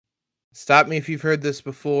Stop me if you've heard this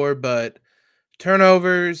before, but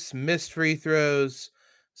turnovers, missed free throws,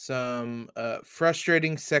 some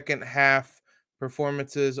frustrating second half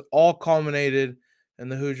performances all culminated in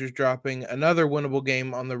the Hoosiers dropping another winnable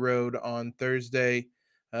game on the road on Thursday,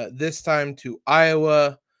 this time to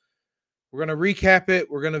Iowa. We're going to recap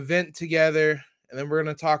it, we're going to vent together, and then we're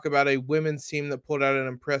going to talk about a women's team that pulled out an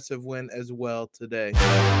impressive win as well today.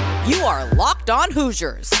 You are Locked On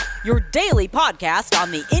Hoosiers, your daily podcast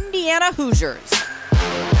on the Indiana Hoosiers.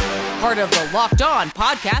 Part of the Locked On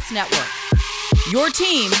Podcast Network, your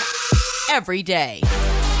team every day.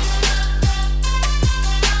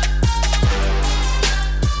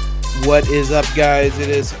 What is up, guys? It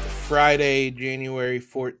is Friday, January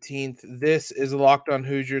 14th. This is Locked On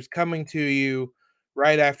Hoosiers coming to you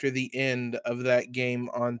right after the end of that game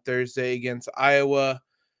on Thursday against Iowa.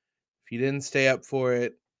 If you didn't stay up for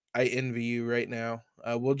it, I envy you right now.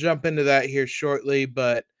 We'll jump into that here shortly,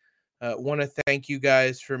 but want to thank you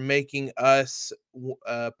guys for making us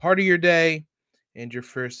part of your day and your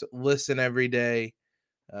first listen every day.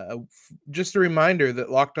 Just a reminder that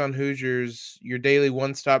Locked On Hoosiers, your daily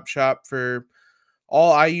one-stop shop for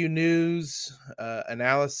all IU news,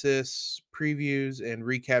 analysis, previews, and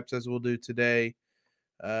recaps, as we'll do today.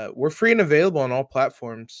 We're free and available on all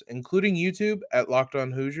platforms, including YouTube at Locked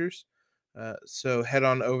On Hoosiers. So head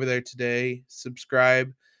on over there today,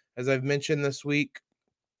 subscribe. As I've mentioned this week,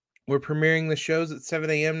 we're premiering the shows at 7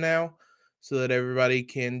 a.m. now so that everybody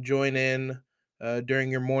can join in during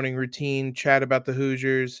your morning routine, chat about the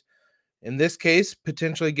Hoosiers. In this case,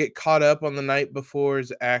 potentially get caught up on the night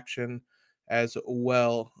before's action as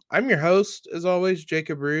well. I'm your host, as always,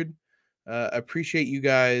 Jacob Rude. Appreciate you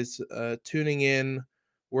guys tuning in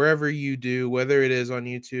wherever you do, whether it is on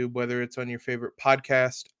YouTube, whether it's on your favorite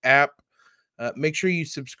podcast app. Make sure you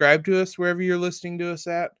subscribe to us wherever you're listening to us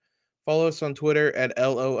at. Follow us on Twitter at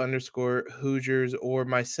LO_Hoosiers or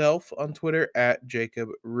myself on Twitter at Jacob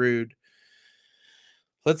Rude.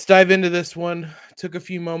 Let's dive into this one. Took a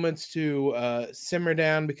few moments to simmer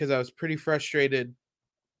down because I was pretty frustrated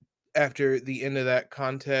after the end of that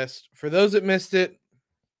contest. For those that missed it,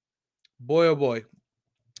 boy oh boy.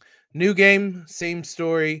 New game, same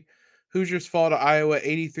story. Hoosiers fall to Iowa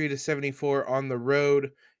 83-74 on the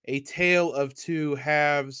road. A tale of two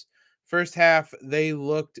halves. First half, they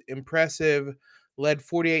looked impressive, led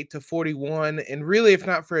 48-41, and really, if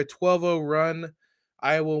not for a 12-0 run,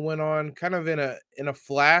 Iowa went on kind of in a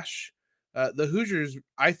flash. The Hoosiers,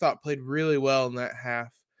 I thought, played really well in that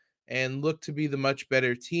half and looked to be the much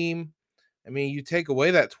better team. I mean, you take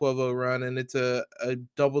away that 12-0 run, and it's a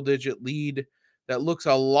double-digit lead that looks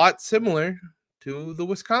a lot similar to the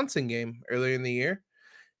Wisconsin game earlier in the year.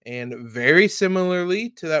 And very similarly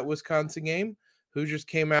to that Wisconsin game, Hoosiers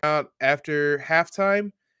came out after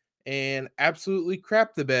halftime and absolutely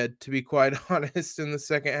crapped the bed, to be quite honest, in the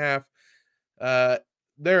second half.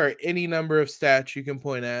 There are any number of stats you can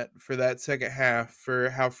point at for that second half for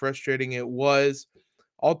how frustrating it was.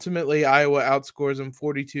 Ultimately, Iowa outscores them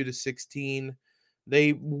 42-16.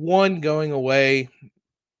 They won going away.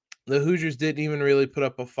 The Hoosiers didn't even really put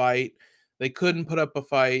up a fight. They couldn't put up a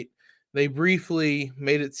fight. They briefly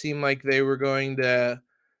made it seem like they were going to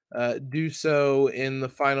do so in the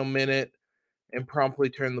final minute and promptly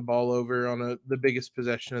turn the ball over on the biggest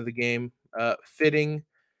possession of the game. Fitting,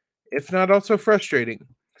 if not also frustrating.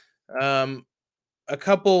 Um, a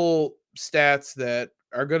couple stats that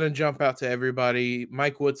are going to jump out to everybody.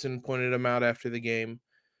 Mike Woodson pointed them out after the game.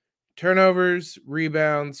 Turnovers,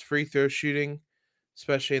 rebounds, free throw shooting,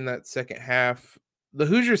 especially in that second half. The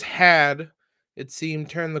Hoosiers had, it seemed,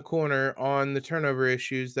 turned the corner on the turnover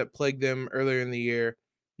issues that plagued them earlier in the year.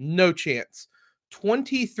 No chance.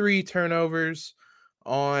 23 turnovers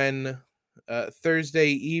on Thursday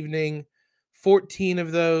evening, 14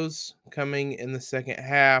 of those coming in the second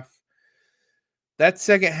half. That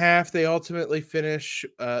second half, they ultimately finish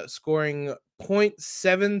scoring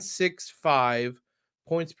 .765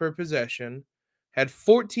 points per possession, had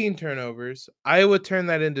 14 turnovers. Iowa turned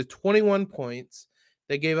that into 21 points.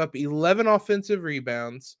 They gave up 11 offensive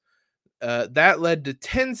rebounds. That led to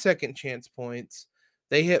 10 second chance points.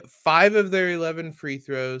 They hit 5 of their 11 free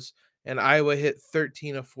throws, and Iowa hit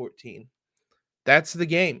 13 of 14. That's the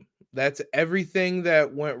game. That's everything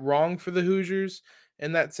that went wrong for the Hoosiers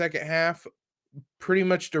in that second half pretty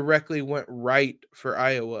much directly went right for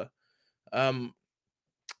Iowa.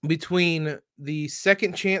 Between the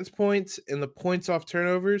second chance points and the points off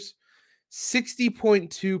turnovers,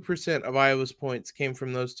 60.2% of Iowa's points came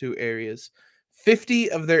from those two areas. 50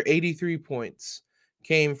 of their 83 points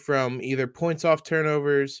came from either points off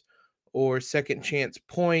turnovers or second chance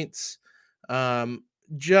points.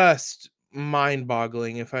 Just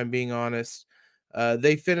mind-boggling, if I'm being honest.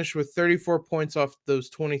 They finished with 34 points off those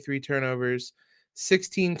 23 turnovers,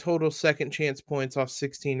 16 total second chance points off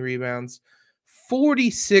 16 rebounds,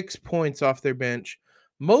 46 points off their bench.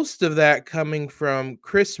 Most of that coming from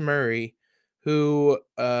Chris Murray, who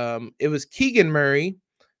it was Keegan Murray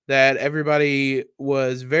that everybody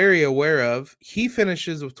was very aware of. He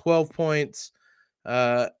finishes with 12 points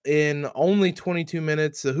in only 22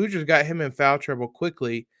 minutes. The Hoosiers got him in foul trouble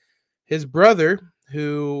quickly. His brother,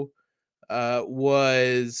 who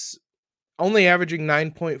was only averaging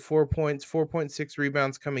 9.4 points, 4.6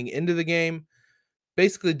 rebounds coming into the game,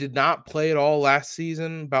 basically did not play at all last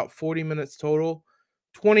season, about 40 minutes total,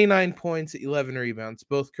 29 points, 11 rebounds,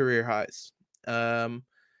 both career highs.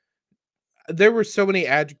 There were so many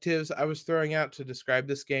adjectives I was throwing out to describe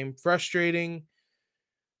this game. Frustrating,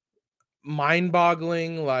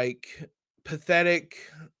 mind-boggling, like pathetic,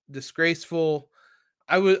 disgraceful.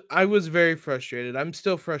 I was very frustrated. I'm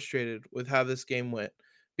still frustrated with how this game went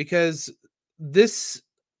because this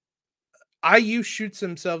IU shoots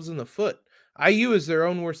themselves in the foot. IU is their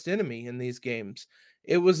own worst enemy in these games.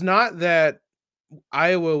 It was not that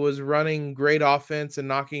Iowa was running great offense and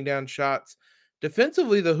knocking down shots.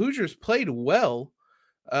 Defensively, the Hoosiers played well,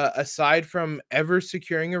 aside from ever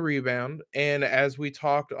securing a rebound. And as we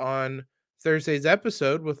talked on Thursday's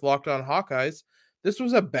episode with Locked On Hawkeyes, this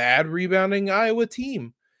was a bad rebounding Iowa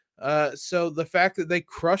team. So the fact that they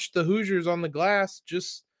crushed the Hoosiers on the glass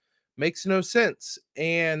just makes no sense.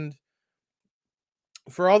 And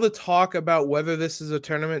for all the talk about whether this is a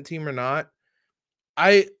tournament team or not,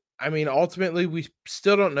 I I mean ultimately we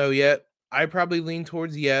still don't know yet. I probably lean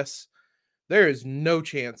towards yes. There is no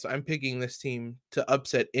chance I'm picking this team to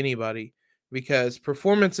upset anybody because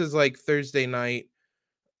performances like Thursday night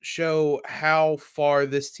show how far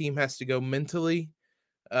this team has to go mentally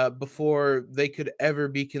before they could ever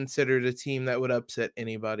be considered a team that would upset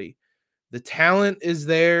anybody. The talent is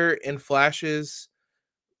there in flashes.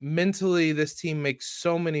 Mentally, this team makes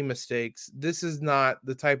so many mistakes. This is not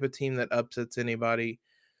the type of team that upsets anybody.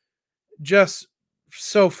 Just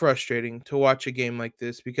so frustrating to watch a game like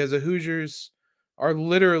this because the Hoosiers are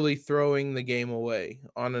literally throwing the game away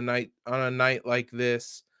on a night like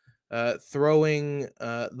this, throwing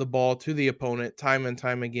the ball to the opponent time and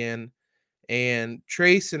time again. And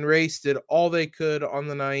Trace and Race did all they could on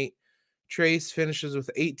the night. Trace finishes with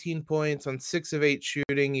 18 points on 6 of 8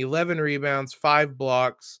 shooting, 11 rebounds, 5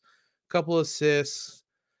 blocks, couple assists.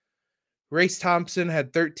 Race Thompson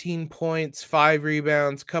had 13 points, 5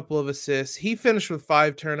 rebounds, couple of assists. He finished with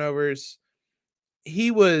 5 turnovers.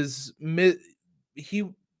 He was he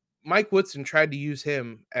Mike Woodson tried to use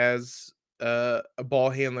him as a ball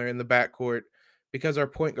handler in the backcourt because our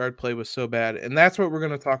point guard play was so bad. And that's what we're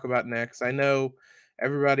going to talk about next. I know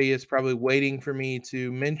everybody is probably waiting for me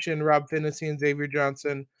to mention Rob Finney and Xavier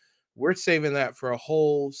Johnson. We're saving that for a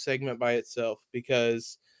whole segment by itself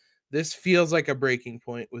because this feels like a breaking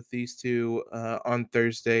point with these two on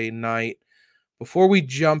Thursday night. Before we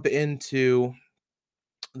jump into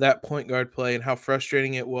that point guard play and how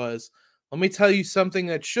frustrating it was, let me tell you something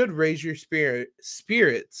that should raise your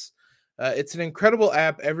spirits. It's an incredible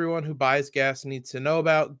app everyone who buys gas needs to know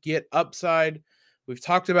about. Get Upside. We've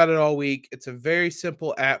talked about it all week. It's a very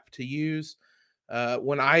simple app to use.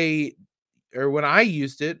 When I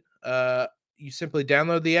used it, you simply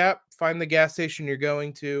download the app, find the gas station you're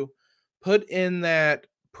going to, put in that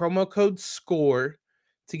promo code SCORE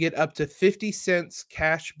to get up to 50 cents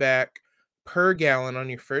cash back per gallon on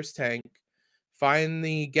your first tank. Find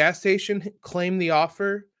the gas station, claim the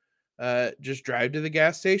offer, just drive to the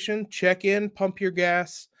gas station, check in, pump your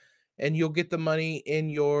gas, and you'll get the money in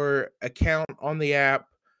your account on the app.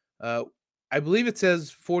 I believe it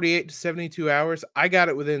says 48 to 72 hours. I got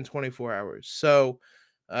it within 24 hours. So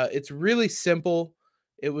it's really simple.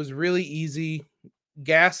 It was really easy.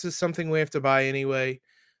 Gas is something we have to buy anyway.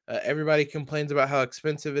 Everybody complains about how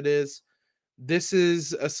expensive it is. This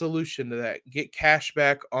is a solution to that. Get cash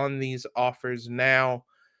back on these offers now.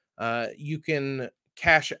 You can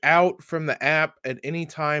cash out from the app at any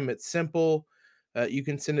time. It's simple. You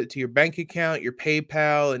can send it to your bank account, your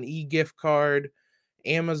PayPal, an e-gift card,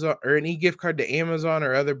 Amazon, or an e-gift card to Amazon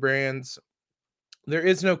or other brands. There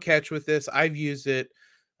is no catch with this. I've used it.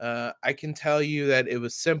 I can tell you that it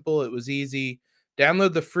was simple. It was easy.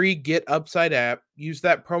 Download the free Get Upside app. Use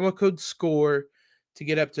that promo code SCORE to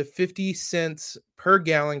get up to 50 cents per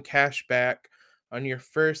gallon cash back on your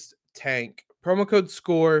first tank. Promo code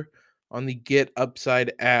SCORE on the Get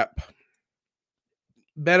Upside app.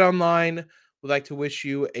 BetOnline would like to wish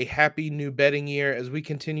you a happy new betting year as we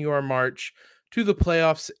continue our march to the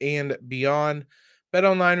playoffs and beyond.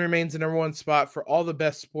 BetOnline remains the number one spot for all the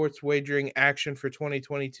best sports wagering action for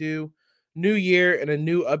 2022. New year and a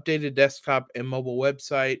new updated desktop and mobile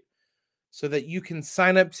website so that you can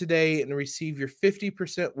sign up today and receive your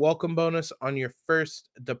 50% welcome bonus on your first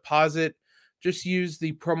deposit. Just use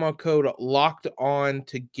the promo code locked on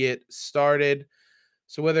to get started.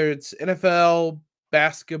 So whether it's NFL,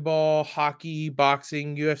 basketball, hockey,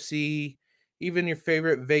 boxing, UFC, even your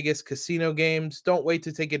favorite Vegas casino games, don't wait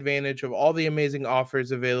to take advantage of all the amazing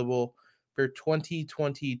offers available for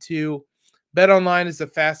 2022. BetOnline is the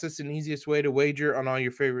fastest and easiest way to wager on all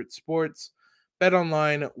your favorite sports.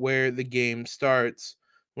 BetOnline, where the game starts.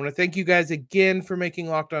 I want to thank you guys again for making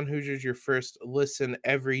Locked On Hoosiers your first listen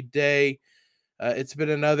every day. It's been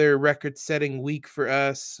another record-setting week for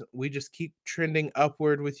us. We just keep trending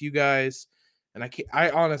upward with you guys, and I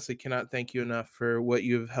honestly cannot thank you enough for what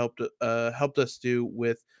you've helped us do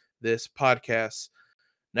with this podcast.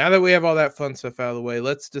 Now that we have all that fun stuff out of the way,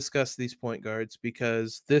 let's discuss these point guards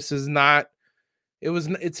because it's not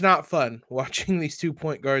fun watching these 2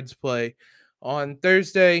 point guards play. On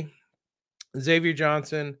Thursday, Xavier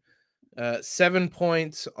Johnson, 7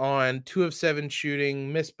 points on 2 of 7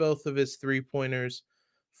 shooting, missed both of his 3-pointers,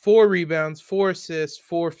 4 rebounds, 4 assists,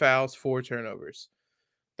 4 fouls, 4 turnovers.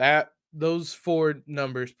 Those 4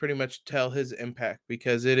 numbers pretty much tell his impact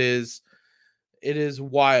because it is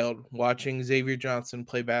wild watching Xavier Johnson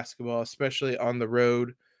play basketball, especially on the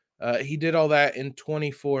road. He did all that in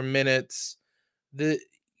 24 minutes.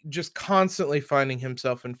 Just constantly finding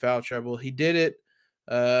himself in foul trouble. He did it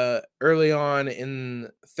early on in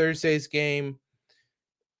Thursday's game,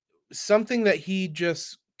 something that he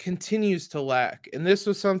just continues to lack. And this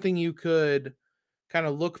was something you could kind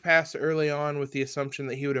of look past early on with the assumption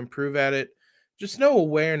that he would improve at it. Just no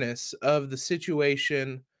awareness of the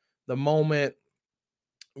situation, the moment,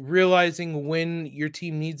 realizing when your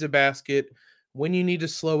team needs a basket, when you need to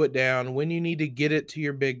slow it down, when you need to get it to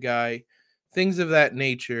your big guy, things of that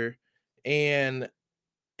nature. And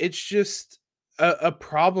it's just a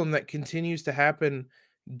problem that continues to happen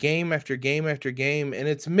game after game after game. And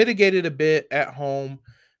it's mitigated a bit at home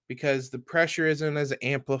because the pressure isn't as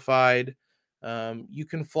amplified. You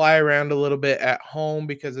can fly around a little bit at home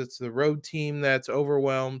because it's the road team that's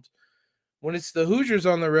overwhelmed. When it's the Hoosiers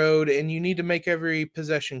on the road and you need to make every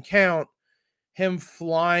possession count, him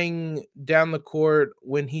flying down the court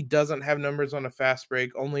when he doesn't have numbers on a fast break,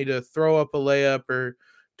 only to throw up a layup or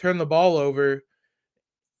turn the ball over,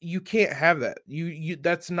 you can't have that. You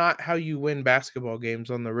that's not how you win basketball games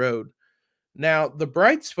on the road. Now, the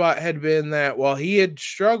bright spot had been that while he had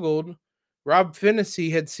struggled, Rob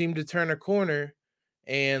Phinisee had seemed to turn a corner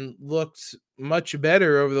and looked much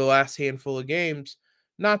better over the last handful of games.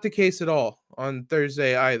 Not the case at all on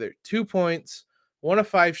Thursday either. 2 points, 1 of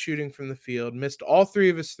 5 shooting from the field, missed all 3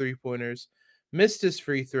 of his 3-pointers, missed his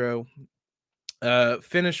free throw,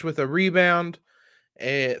 finished with a rebound,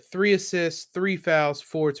 3 assists, 3 fouls,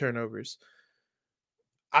 4 turnovers.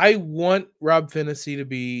 I want Rob Phinisee to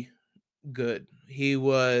be good. He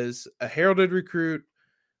was a heralded recruit.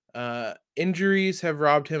 Injuries have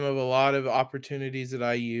robbed him of a lot of opportunities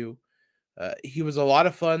at IU. He was a lot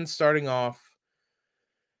of fun starting off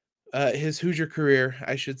his Hoosier career,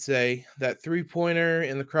 I should say. That 3-pointer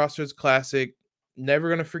in the Crossroads Classic, never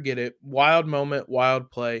going to forget it. Wild moment, wild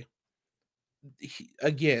play.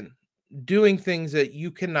 Again, doing things that you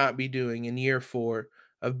cannot be doing in year 4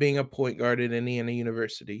 of being a point guard at Indiana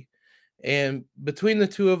University. And between the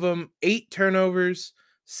two of them, 8 turnovers,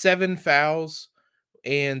 7 fouls,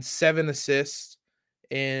 and 7 assists.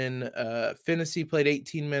 And Phinisee played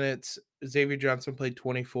 18 minutes. Xavier Johnson played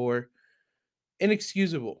 24.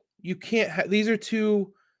 Inexcusable. You can't these are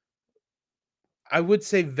two, I would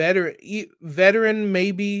say, veteran,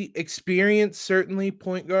 maybe experienced, certainly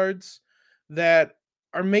point guards that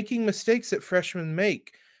are making mistakes that freshmen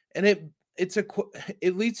make. And it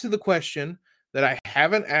leads to the question that I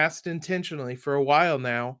haven't asked intentionally for a while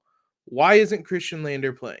now. Why isn't Christian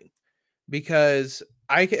Lander playing? Because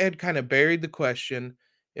I had kind of buried the question.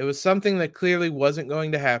 It was something that clearly wasn't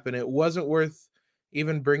going to happen. It wasn't worth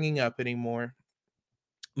even bringing up anymore.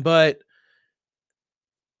 But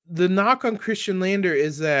the knock on Christian Lander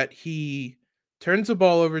is that he turns the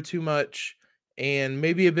ball over too much and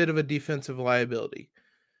maybe a bit of a defensive liability.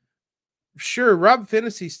 Sure, Rob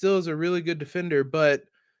Phinisee still is a really good defender, but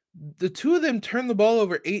the two of them turn the ball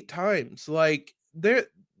over 8 times. Like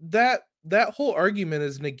that whole argument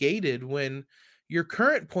is negated when your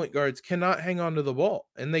current point guards cannot hang on to the ball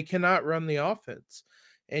and they cannot run the offense.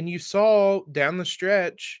 And you saw down the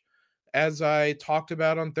stretch, as I talked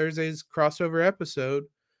about on Thursday's crossover episode,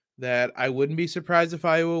 that I wouldn't be surprised if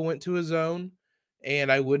Iowa went to a zone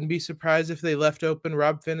And I wouldn't be surprised if they left open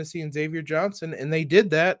Rob Finney and Xavier Johnson, and they did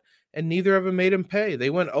that, and neither of them made him pay. They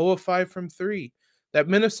went 0 of 5 from 3. That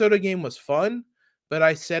Minnesota game was fun, but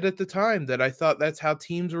I said at the time that I thought that's how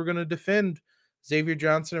teams were going to defend Xavier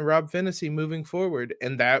Johnson and Rob Finney moving forward,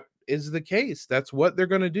 and that is the case. That's what they're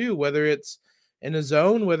going to do, whether it's in a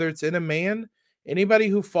zone, whether it's in a man. Anybody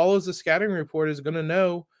who follows the scouting report is going to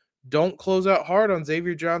know, don't close out hard on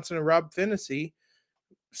Xavier Johnson and Rob Finney.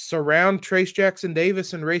 Surround Trace Jackson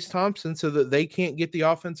Davis and Race Thompson so that they can't get the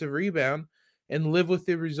offensive rebound and live with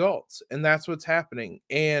the results. And that's what's happening.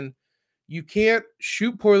 And you can't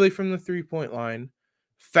shoot poorly from the 3-point line,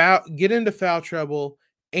 get into foul trouble,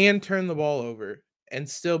 and turn the ball over and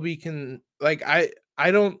still be I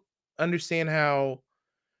don't understand how.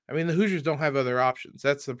 I mean, the Hoosiers don't have other options.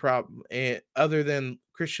 That's the problem. And other than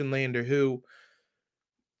Christian Lander, who,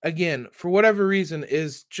 again, for whatever reason,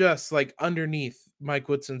 is just like underneath Mike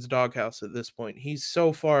Woodson's doghouse at this point. He's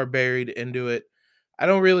so far buried into it. I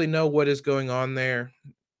don't really know what is going on there.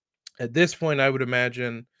 At this point, I would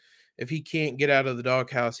imagine if he can't get out of the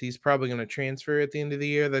doghouse, he's probably going to transfer at the end of the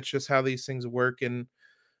year. That's just how these things work in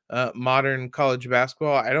modern college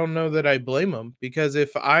basketball. I don't know that I blame him, because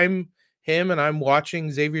if I'm him and I'm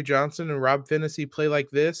watching Xavier Johnson and Rob Finney play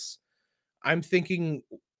like this, I'm thinking,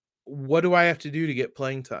 what do I have to do to get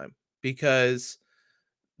playing time? Because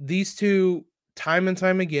these two, time and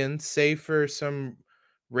time again, save for some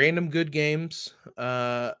random good games,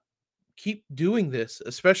 keep doing this,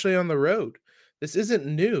 especially on the road. This isn't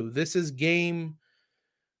new. This is game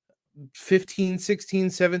 15, 16,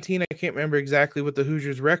 17. I can't remember exactly what the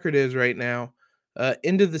Hoosiers record is right now,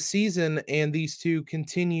 into the season, and these two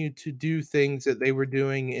continue to do things that they were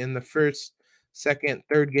doing in the first, second,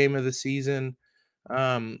 third game of the season.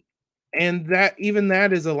 And that, even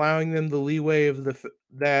that, is allowing them the leeway of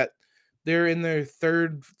that they're in their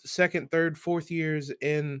second, third, fourth years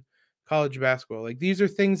in college basketball. Like, these are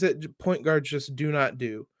things that point guards just do not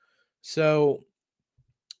do. So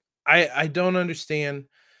I don't understand.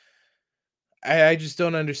 I just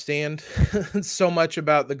don't understand so much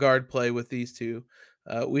about the guard play with these two.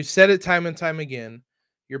 We've said it time and time again.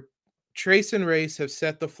 Your Trace and Race have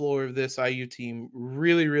set the floor of this IU team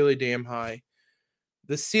really, really damn high.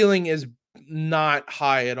 The ceiling is not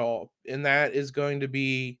high at all, and that is going to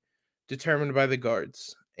be determined by the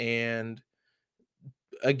guards. And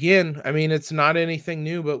again, I mean, it's not anything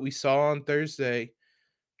new, but we saw on Thursday,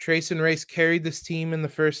 Trace and Race carried this team in the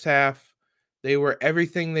first half. They were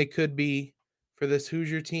everything they could be for this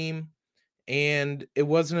Hoosier team, and it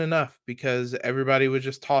wasn't enough because everybody was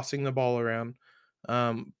just tossing the ball around.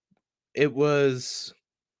 It was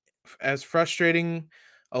as frustrating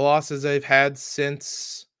a loss as I've had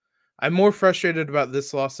since. I'm more frustrated about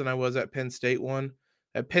this loss than I was at Penn State one.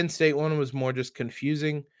 At Penn State one was more just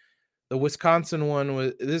confusing. The Wisconsin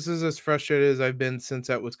one this is as frustrated as I've been since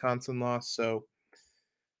that Wisconsin loss. So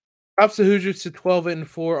props to Hoosiers to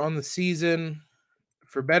 12-4 on the season.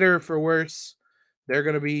 For better or for worse, they're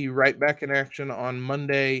going to be right back in action on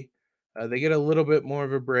Monday. They get a little bit more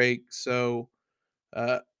of a break, so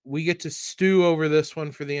we get to stew over this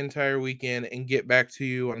one for the entire weekend and get back to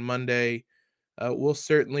you on Monday. We'll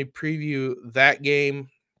certainly preview that game.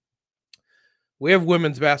 We have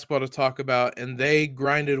women's basketball to talk about, and they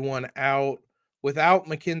grinded one out without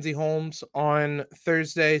Mackenzie Holmes on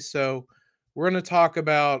Thursday. So we're going to talk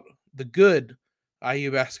about the good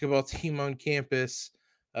IU basketball team on campus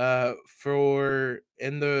for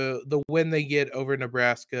the win they get over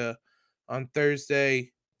Nebraska on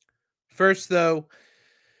Thursday. First, though,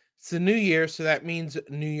 it's the new year, so that means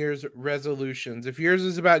New Year's resolutions. If yours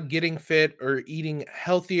is about getting fit or eating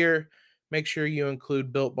healthier, make sure you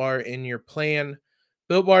include Built Bar in your plan.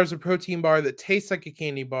 Built Bar is a protein bar that tastes like a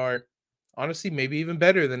candy bar. Honestly, maybe even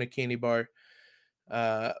better than a candy bar.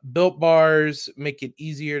 Built Bars make it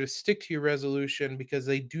easier to stick to your resolution because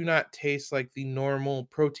they do not taste like the normal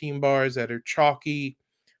protein bars that are chalky,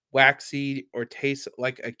 waxy, or taste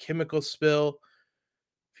like a chemical spill.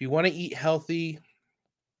 If you want to eat healthy,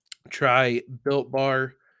 try Built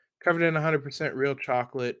Bar, covered in 100% real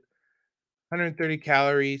chocolate, 130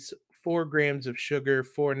 calories, 4 grams of sugar,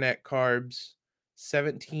 4 net carbs,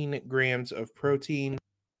 17 grams of protein.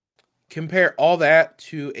 Compare all that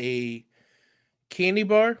to a candy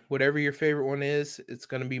bar, whatever your favorite one is, it's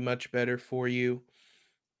going to be much better for you.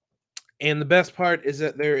 And the best part is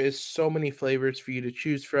that there is so many flavors for you to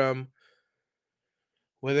choose from.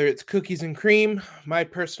 Whether it's cookies and cream, my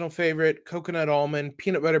personal favorite, coconut almond,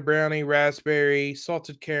 peanut butter brownie, raspberry,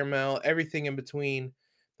 salted caramel, everything in between.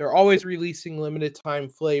 They're always releasing limited time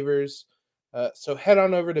flavors. So head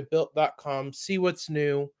on over to built.com, see what's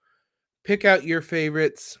new, pick out your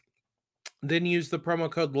favorites. Then use the promo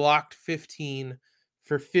code LOCKED15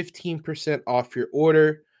 for 15% off your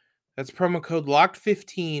order. That's promo code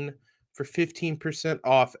LOCKED15 for 15%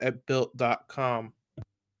 off at built.com.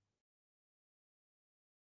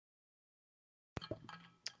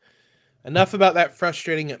 Enough about that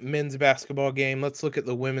frustrating men's basketball game. Let's look at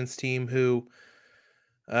the women's team who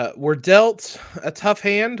were dealt a tough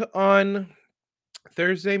hand on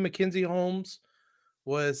Thursday. Mackenzie Holmes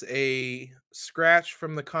was a scratch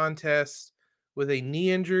from the contest with a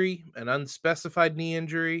knee injury, an unspecified knee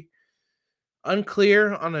injury.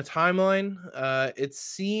 Unclear on a timeline. It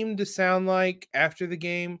seemed to sound like after the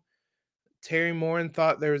game, Terry Morin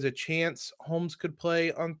thought there was a chance Holmes could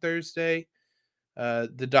play on Thursday.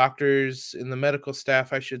 The doctors and the medical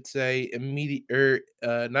staff, I should say,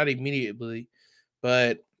 not immediately,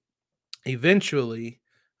 but eventually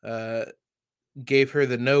gave her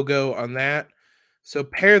the no-go on that. So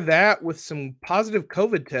pair that with some positive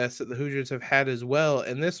COVID tests that the Hoosiers have had as well.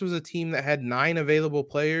 And this was a team that had 9 available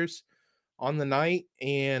players on the night.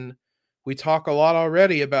 And we talk a lot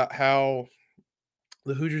already about how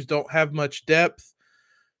the Hoosiers don't have much depth.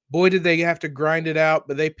 Boy, did they have to grind it out,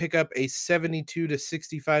 but they pick up a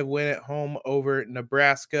 72-65 win at home over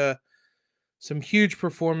Nebraska. Some huge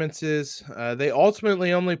performances. They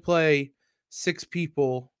ultimately only play 6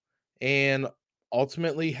 people and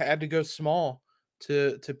ultimately had to go small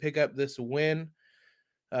to pick up this win.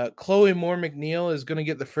 Chloe Moore McNeil is going to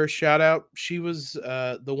get the first shout out. She was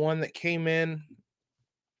the one that came in.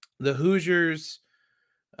 The Hoosiers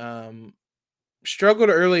struggled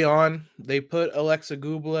early on. They put Alexa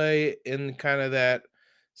Gouble in kind of that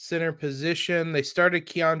center position. They started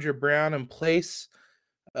Keandra Brown in place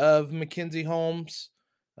of Mackenzie Holmes,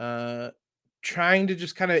 trying to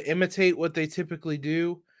just kind of imitate what they typically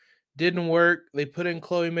do. Didn't work. They put in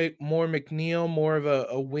Chloe Moore McNeil, more of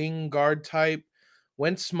a wing guard type.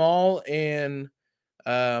 Went small, and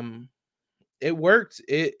it worked.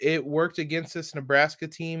 It worked against this Nebraska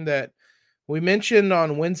team that we mentioned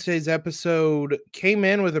on Wednesday's episode came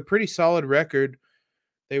in with a pretty solid record.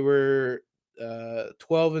 They were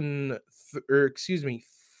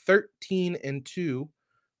 13-2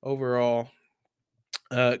 overall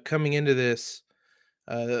coming into this.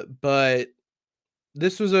 But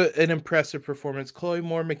this was an impressive performance. Chloe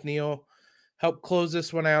Moore McNeil helped close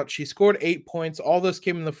this one out. She scored 8 points. All this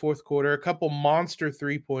came in the fourth quarter. A couple monster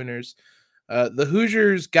three-pointers. The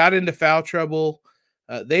Hoosiers got into foul trouble.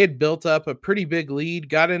 They had built up a pretty big lead,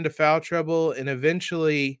 got into foul trouble, and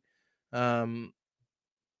eventually Alexa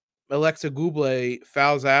Gouble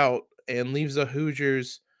fouls out and leaves the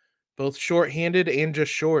Hoosiers both short-handed and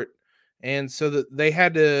just short. And so that they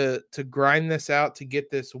had to grind this out to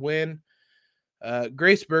get this win.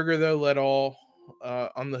 Grace Berger, though, led all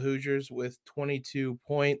on the Hoosiers with 22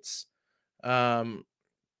 points. Nicole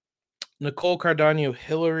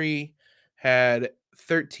Cardano-Hillary had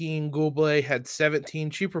 13. Gouble had 17.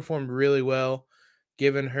 She performed really well,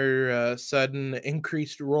 given her sudden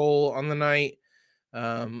increased role on the night.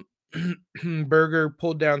 Berger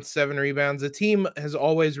pulled down 7 rebounds. The team has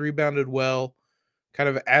always rebounded well, kind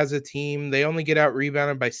of as a team. They only get out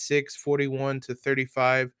rebounded by 6,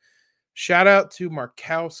 41-35. Shout out to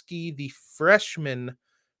Markowski, the freshman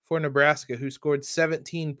for Nebraska, who scored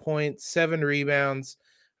 17 points, 7 rebounds. I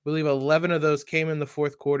believe 11 of those came in the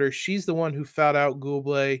fourth quarter. She's the one who fouled out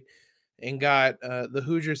Gouble and got the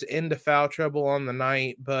Hoosiers into foul trouble on the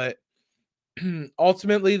night. But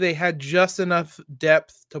ultimately, they had just enough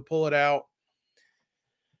depth to pull it out.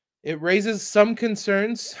 It raises some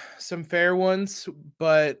concerns, some fair ones,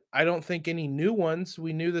 but I don't think any new ones.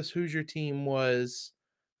 We knew this Hoosier team was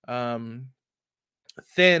thin,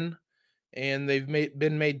 and they've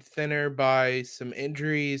been made thinner by some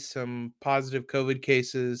injuries, some positive COVID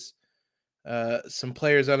cases, some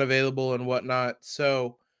players unavailable and whatnot.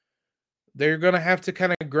 So they're going to have to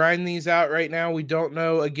kind of grind these out right now. We don't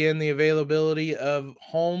know, again, the availability of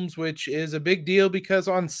Holmes, which is a big deal because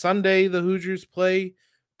on Sunday, the Hoosiers play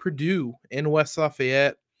Purdue in West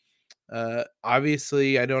Lafayette.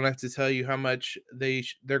 Obviously, I don't have to tell you how much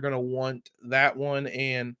they're going to want that one,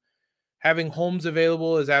 and having Holmes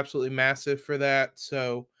available is absolutely massive for that.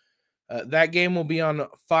 So that game will be on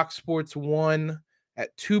Fox Sports 1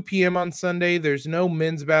 at 2 p.m. on Sunday. There's no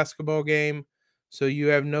men's basketball game, so you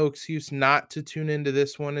have no excuse not to tune into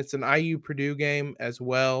this one. It's an IU Purdue game as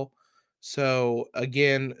well. So,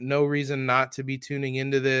 again, no reason not to be tuning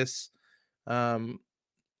into this.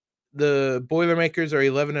 The Boilermakers are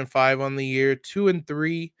 11-5 on the year,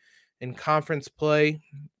 2-3 in conference play.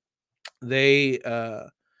 They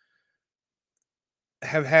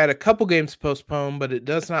have had a couple games postponed, but it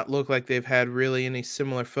does not look like they've had really any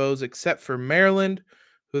similar foes except for Maryland,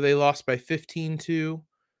 who they lost by 15 to,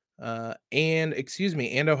 and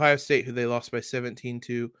Ohio State, who they lost by 17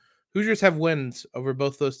 to. Hoosiers have wins over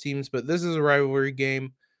both those teams, but this is a rivalry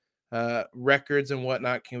game. Records and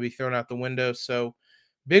whatnot can be thrown out the window. So,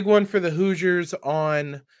 big one for the Hoosiers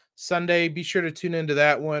on Sunday. Be sure to tune into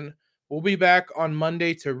that one. We'll be back on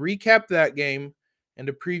Monday to recap that game and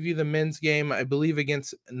to preview the men's game, I believe,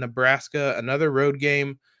 against Nebraska, another road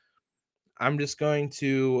game. I'm just going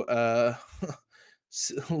to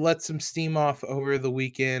let some steam off over the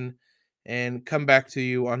weekend and come back to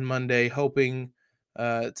you on Monday, hoping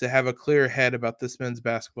to have a clear head about this men's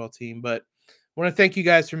basketball team. But I want to thank you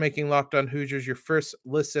guys for making Locked On Hoosiers your first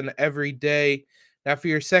listen every day. Now, for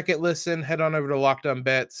your second listen, head on over to Locked On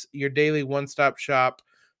Bets, your daily one-stop shop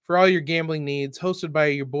for all your gambling needs, hosted by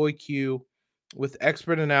your boy Q, with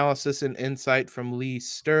expert analysis and insight from Lee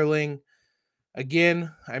Sterling. Again,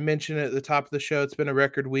 I mentioned at the top of the show, it's been a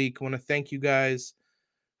record week. I want to thank you guys.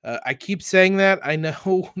 I keep saying that. I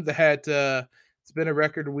know that it's been a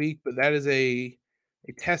record week, but that is a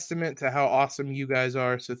testament to how awesome you guys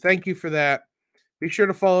are. So thank you for that. Be sure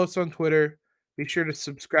to follow us on Twitter. Be sure to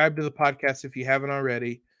subscribe to the podcast if you haven't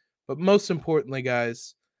already. But most importantly,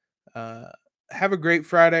 guys, have a great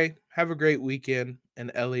Friday. Have a great weekend.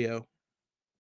 And Elio.